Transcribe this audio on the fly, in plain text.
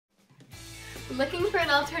Looking for an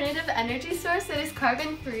alternative energy source that is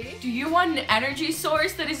carbon-free? Do you want an energy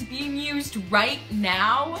source that is being used right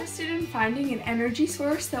now? Interested in finding an energy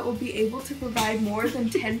source that will be able to provide more than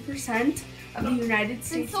 10% of the United And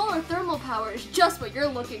States? solar thermal power is just what you're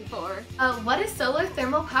looking for. What is solar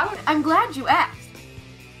thermal power? I'm glad you asked.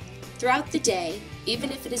 Throughout the day,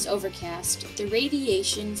 even if it is overcast, the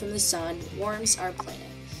radiation from the sun warms our planet,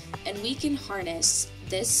 and we can harness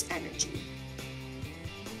this energy,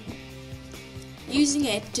 using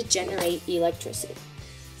it to generate electricity.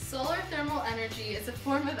 Solar thermal energy is a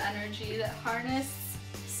form of energy that harnesses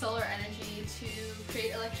solar energy to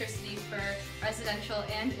create electricity for residential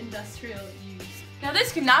and industrial use. Now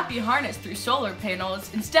this cannot be harnessed through solar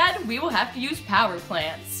panels. Instead, we will have to use power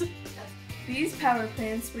plants. These power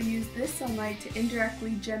plants will use this sunlight to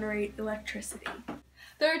indirectly generate electricity.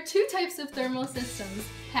 There are two types of thermal systems,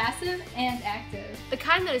 passive and active. The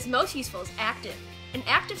kind that is most useful is active. An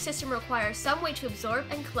active system requires some way to absorb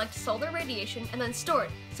and collect solar radiation and then store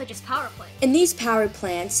it, such as power plants. In these power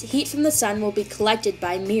plants, heat from the sun will be collected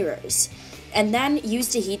by mirrors, and then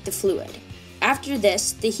used to heat the fluid. After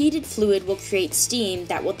this, the heated fluid will create steam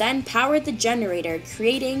that will then power the generator,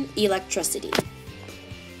 creating electricity.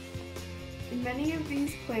 In many of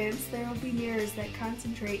these plants, there will be mirrors that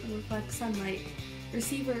concentrate and reflect sunlight,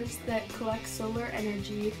 receivers that collect solar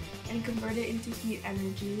energy and convert it into heat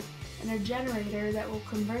energy, and a generator that will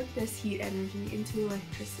convert this heat energy into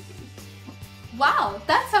electricity. Wow,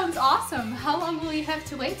 that sounds awesome! How long will you have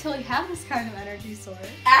to wait till you have this kind of energy source?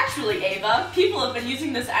 Actually, Ava, people have been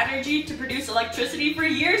using this energy to produce electricity for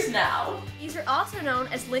years now. These are also known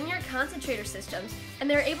as linear concentrator systems, and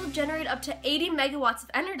they're able to generate up to 80 megawatts of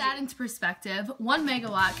energy. To put that into perspective, 1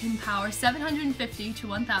 megawatt can power 750 to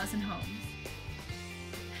 1,000 homes.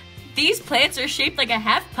 These plants are shaped like a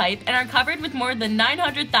half pipe and are covered with more than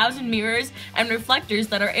 900,000 mirrors and reflectors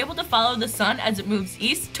that are able to follow the sun as it moves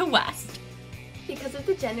east to west. Because of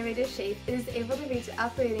the generator shape, it is able to reach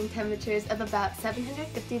operating temperatures of about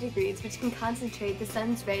 750 degrees, which can concentrate the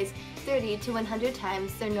sun's rays 30 to 100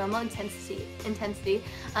 times their normal intensity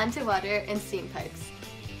onto water and steam pipes.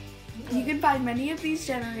 You can find many of these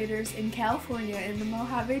generators in California in the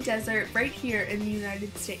Mojave Desert right here in the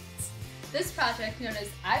United States. This project, known as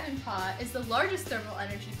Ivanpah, is the largest thermal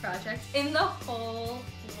energy project in the whole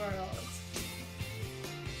world.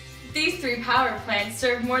 These 3 power plants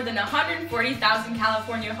serve more than 140,000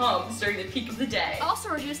 California homes during the peak of the day. Also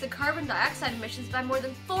reduce the carbon dioxide emissions by more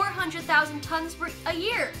than 400,000 tons a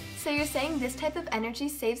year. So you're saying this type of energy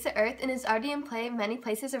saves the Earth and is already in play in many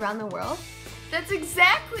places around the world? That's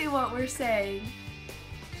exactly what we're saying.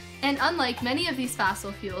 And unlike many of these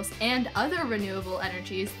fossil fuels and other renewable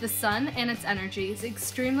energies, the sun and its energy is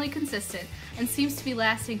extremely consistent and seems to be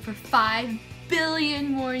lasting for 5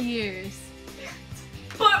 billion more years.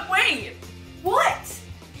 But wait! What?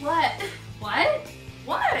 What? What?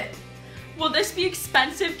 What? Will this be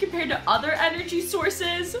expensive compared to other energy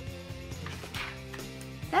sources?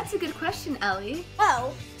 That's a good question, Ellie.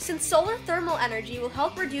 Well, since solar thermal energy will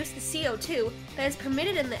help reduce the CO2 that is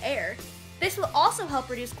permitted in the air, this will also help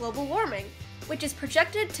reduce global warming, which is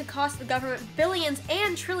projected to cost the government billions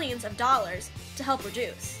and trillions of dollars to help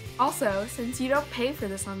reduce. Also, since you don't pay for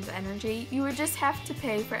the sun's energy, you would just have to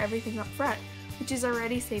pay for everything up front, which is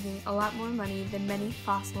already saving a lot more money than many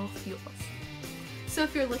fossil fuels. So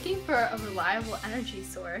if you're looking for a reliable energy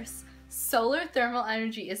source, solar thermal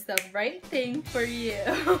energy is the right thing for you.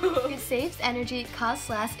 It saves energy, costs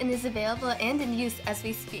less, and is available and in use as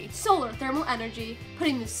we speak. Solar thermal energy,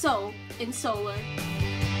 putting the so in solar.